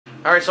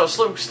Alright, so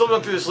I'm still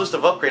going through this list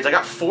of upgrades. I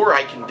got 4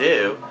 I can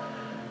do.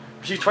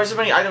 Receive twice as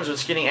many items when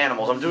skinning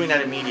animals. I'm doing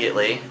that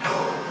immediately.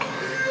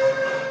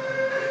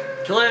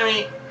 Kill an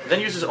enemy, then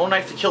use his own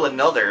knife to kill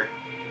another.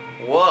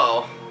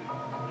 Whoa.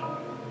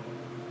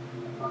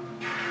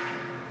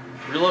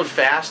 Reload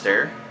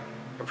faster.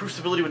 Improve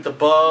stability with the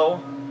bow.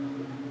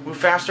 Move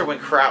faster when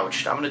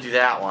crouched. I'm going to do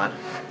that one.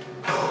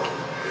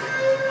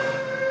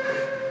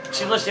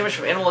 Receive less damage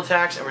from animal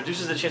attacks and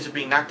reduces the chance of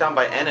being knocked down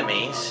by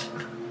enemies.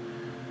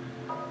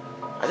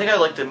 I think I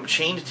like the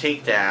chained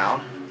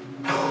takedown.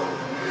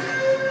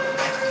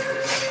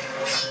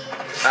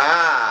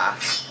 Ah,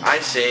 I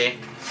see.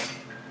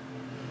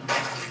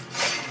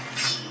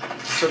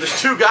 So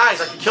there's 2 guys,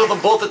 I can kill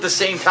them both at the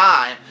same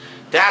time.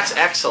 That's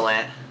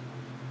excellent.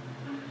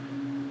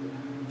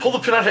 Pull the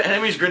pin out of an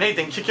enemy's grenade,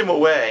 then kick him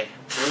away.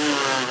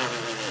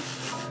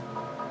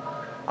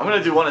 I'm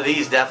gonna do one of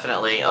these,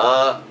 definitely.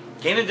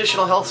 Gain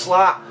additional health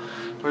slot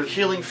where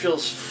healing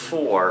feels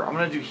 4. I'm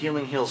gonna do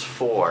healing heals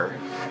 4.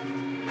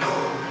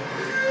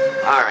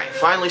 Alright,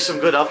 finally some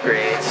good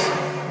upgrades.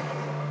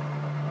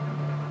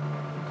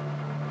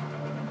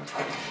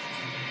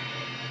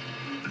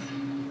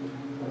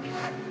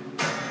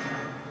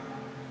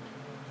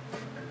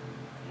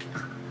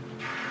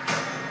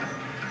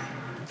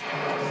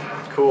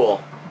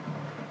 Cool.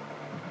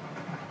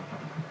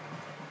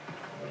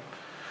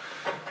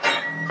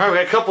 Alright, we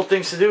got a couple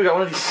things to do. We got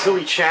one of these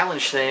silly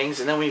challenge things,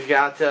 and then we've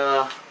got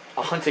a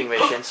hunting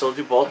mission, so we'll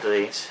do both of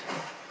these.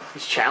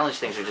 These challenge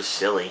things are just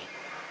silly.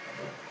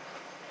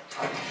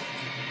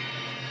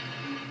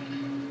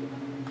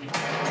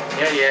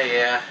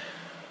 Yeah.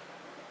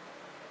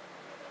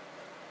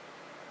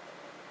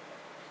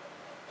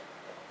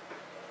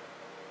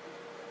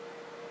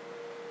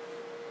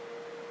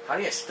 How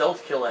do you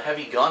stealth kill a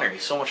heavy gunner?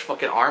 He's so much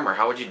fucking armor.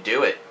 How would you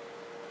do it?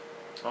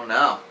 Oh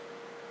no.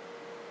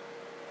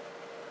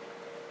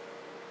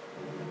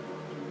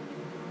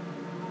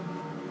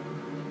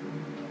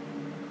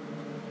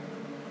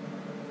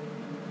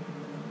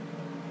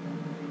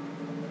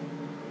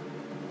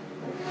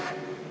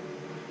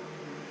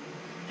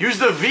 Use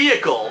the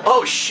vehicle!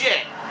 Oh shit!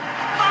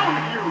 How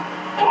are you?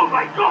 Oh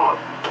my god!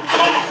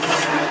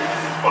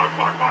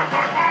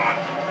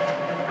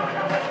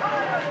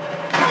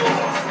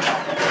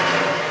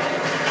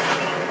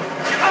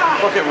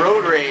 Fucking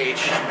road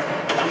rage.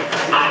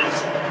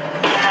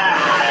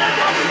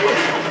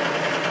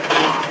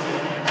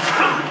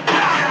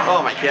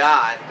 Oh my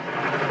god.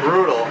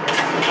 Brutal.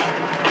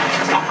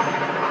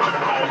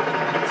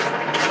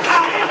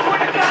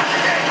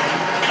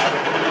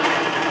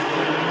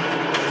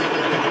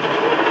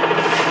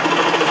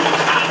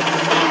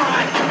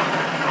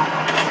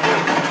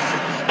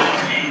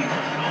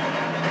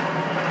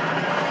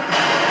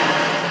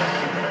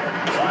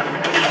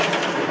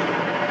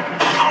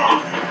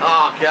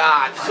 Oh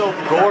god, so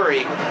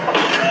gory.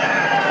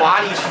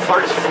 Bodies,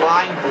 farts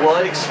flying,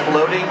 blood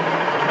exploding.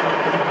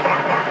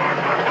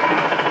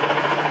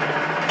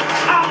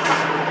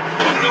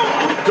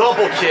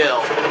 Double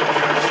kill.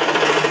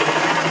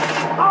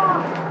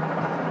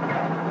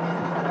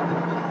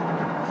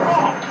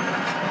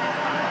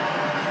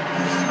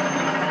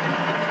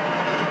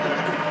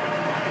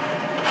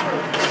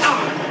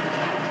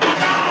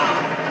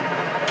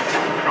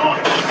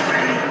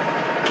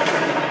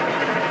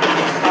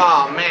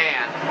 Oh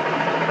man.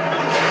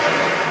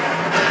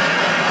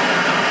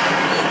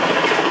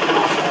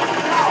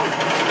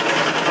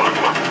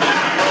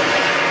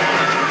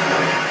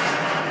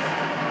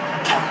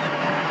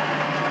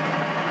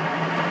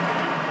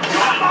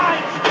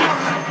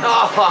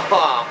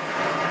 Oh.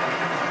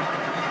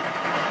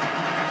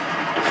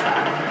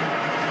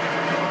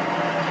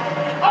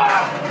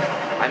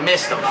 I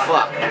missed him,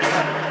 fuck.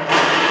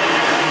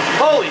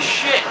 Holy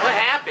shit, what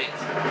happened?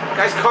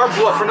 Guy's car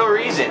blew up for no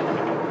reason.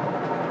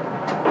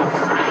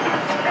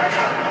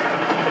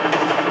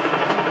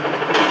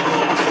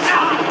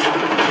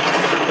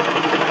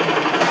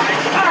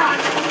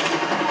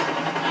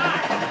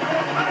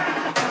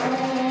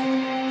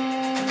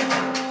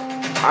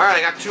 Alright,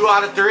 I got 2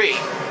 out of 3.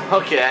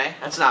 Okay,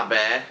 that's not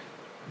bad.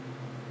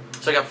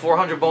 So I got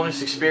 400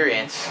 bonus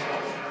experience.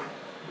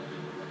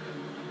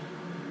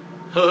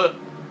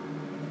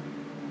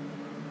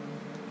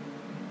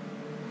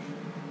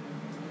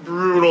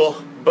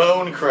 Brutal.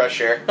 Bone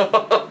crusher.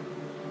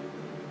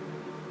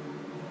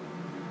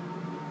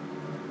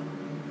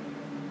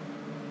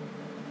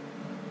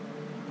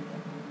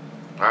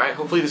 Alright,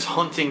 hopefully this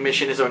hunting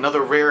mission is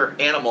another rare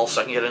animal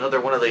so I can get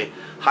another one of the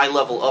high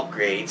level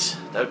upgrades.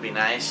 That would be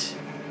nice.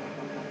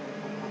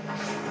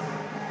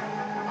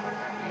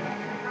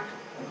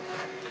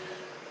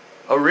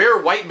 A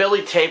rare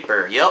white-bellied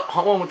tapir. Yep,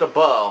 hunt one with the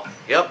bow.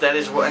 Yep, that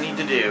is what I need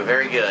to do.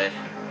 Very good.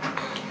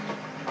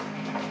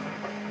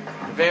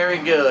 Very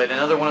good.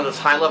 Another one of those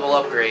high-level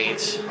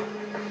upgrades.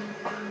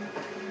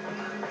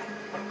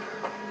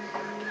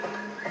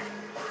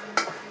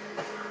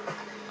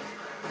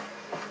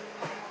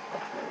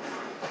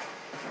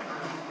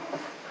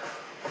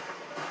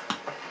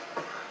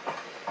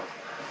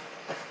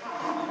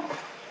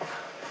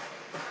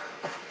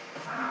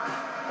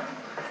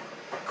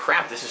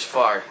 Crap, this is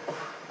far.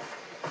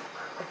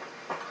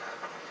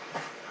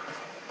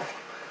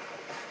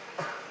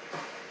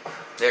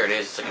 There it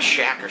is. It's like a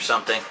shack or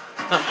something.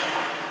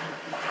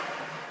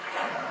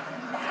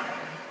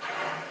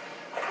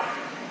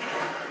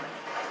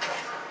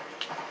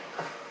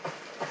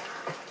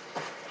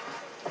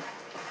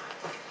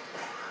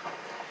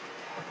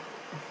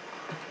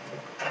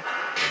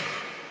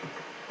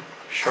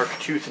 Shark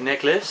tooth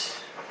necklace.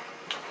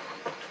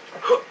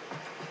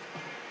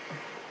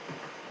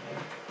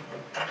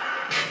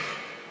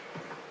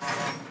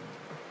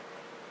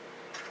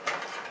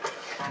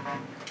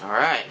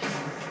 Alright.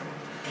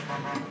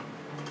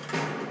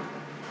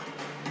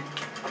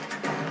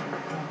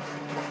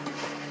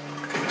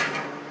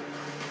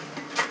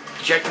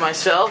 Eject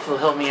myself will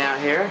help me out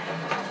here.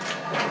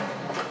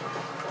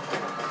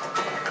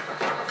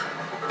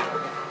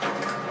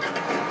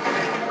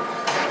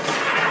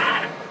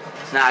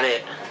 It's not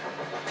it.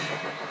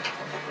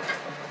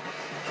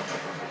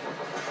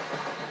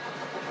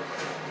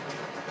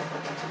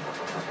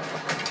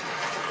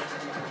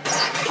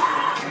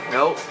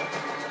 Nope.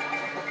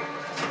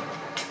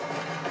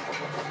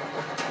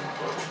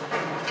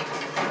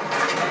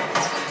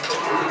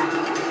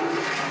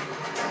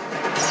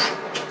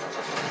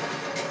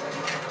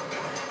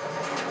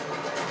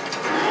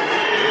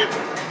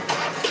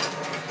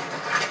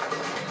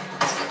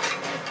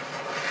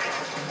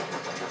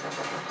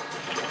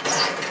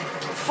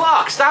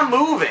 Fuck, stop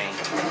moving.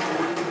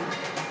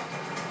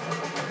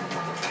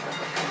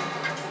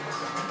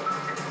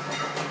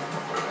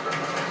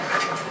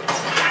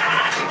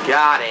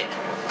 Got it.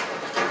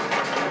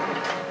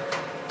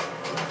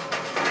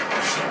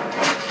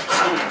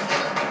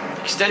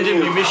 Extended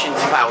munitions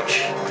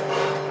pouch.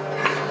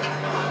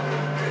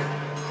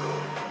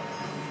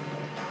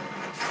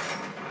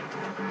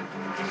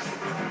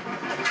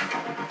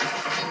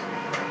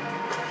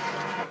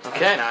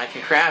 Okay, now I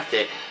can craft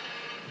it.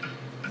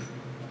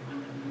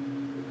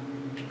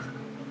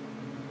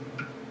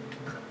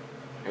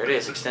 There it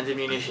is, extended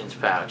munitions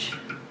pouch.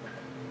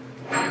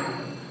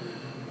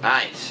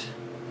 Nice.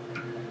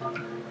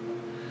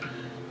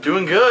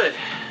 Doing good.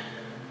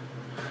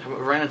 I haven't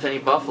run into any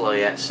buffalo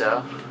yet,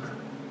 so.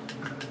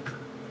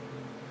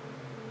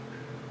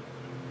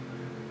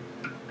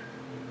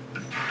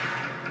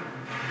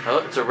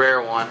 Oh, it's a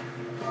rare one.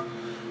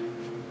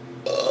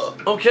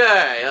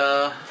 Okay,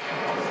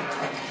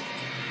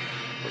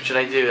 what should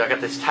I do? I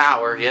got this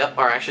tower, yep.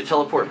 Alright, I should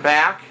teleport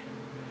back.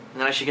 And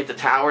then I should get the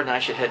tower, and then I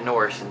should head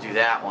north and do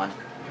that one.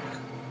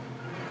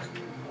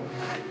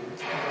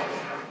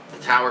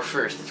 The tower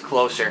first, it's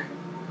closer.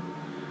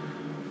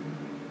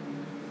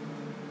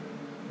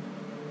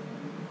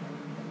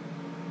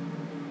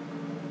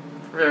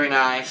 Very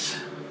nice.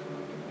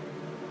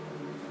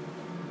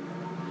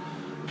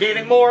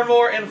 Gaining more and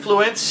more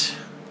influence.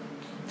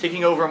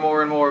 Taking over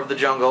more and more of the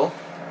jungle.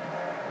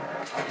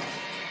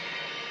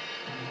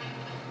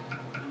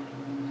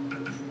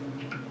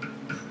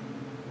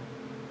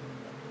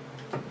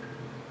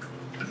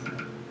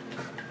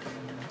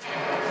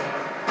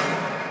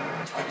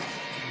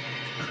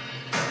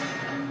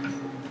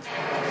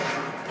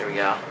 There we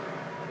go.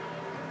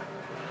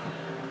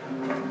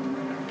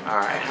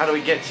 Alright, how do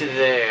we get to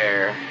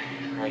there?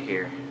 Right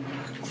here.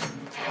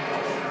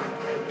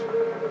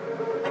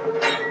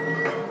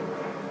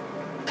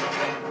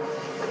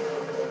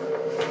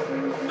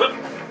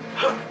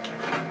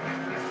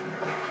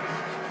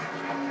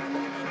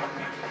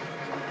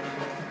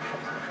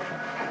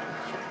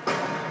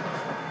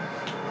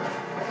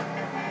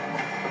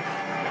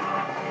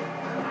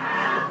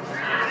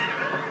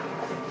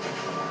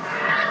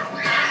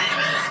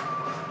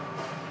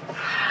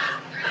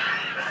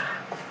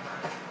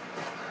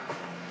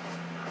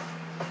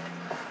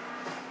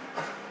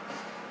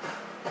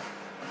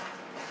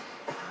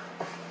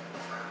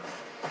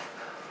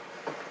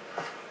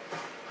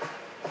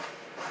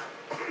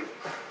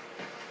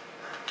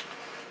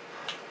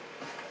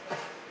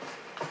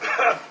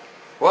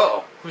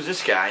 Whoa, who's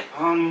this guy?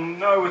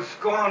 No, it's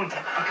gone.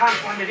 I can't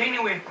find it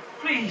anywhere.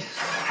 Please,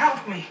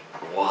 help me.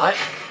 What?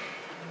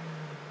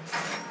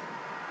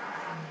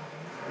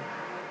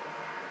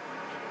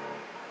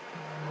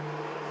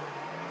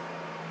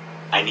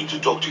 I need to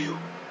talk to you.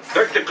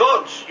 Thank the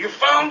gods, you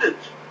found it.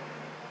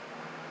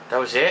 That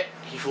was it?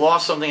 He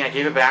lost something, I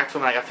gave it back to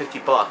him, and I got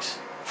 $50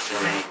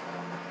 for me.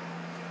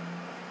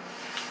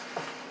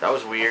 That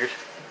was weird.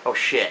 Oh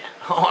shit,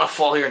 I don't want to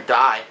fall here and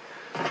die.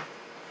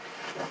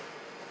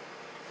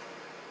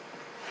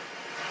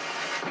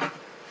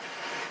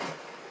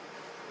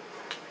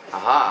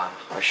 Aha,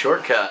 a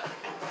shortcut.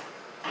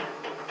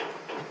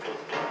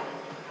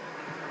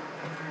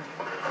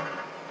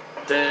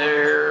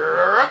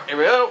 There, here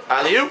we go.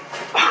 Alley-oop.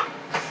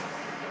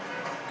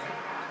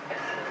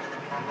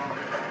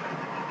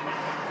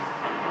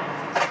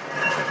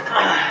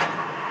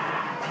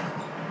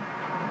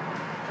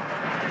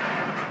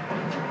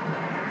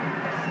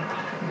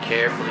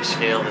 Carefully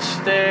scale the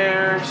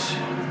stairs.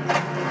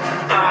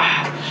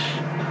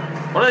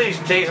 One of these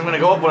days I'm gonna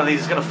go up one of these,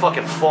 it's gonna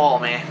fucking fall,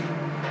 man.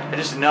 I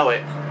just know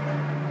it.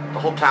 The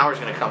whole tower's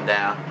gonna come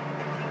down.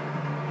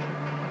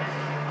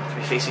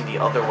 be facing the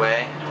other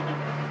way.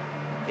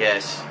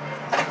 Yes.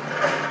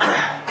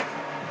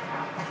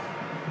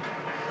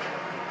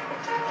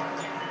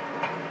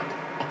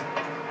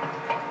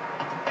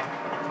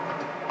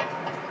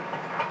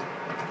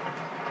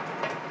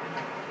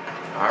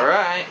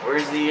 Alright,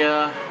 where's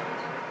the,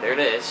 there it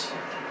is.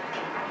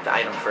 The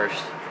item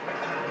first.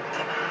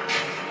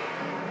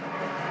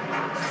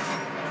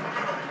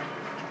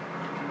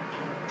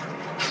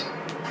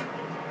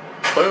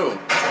 Boom.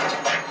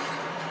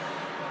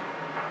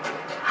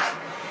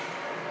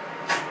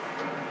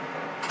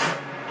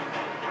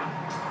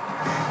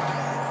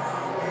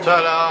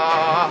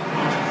 Ta-da!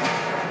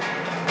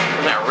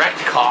 There's that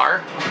wrecked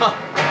car.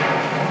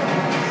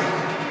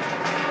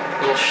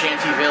 Little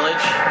shanty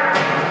village.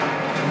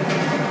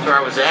 That's where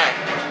I was at.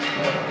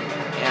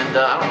 And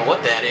I don't know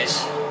what that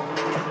is.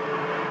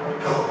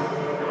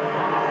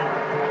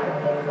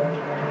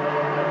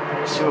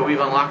 Let's see what we've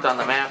unlocked on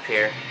the map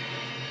here.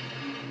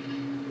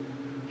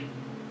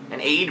 An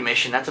aid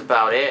mission, that's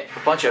about it. A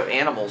bunch of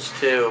animals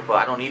too, but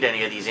I don't need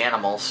any of these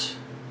animals.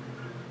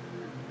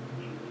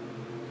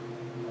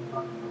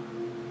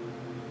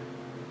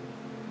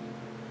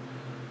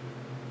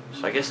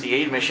 So I guess the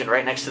aid mission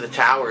right next to the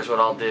tower is what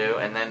I'll do,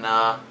 and then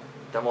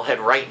we'll head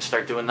right and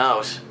start doing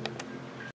those.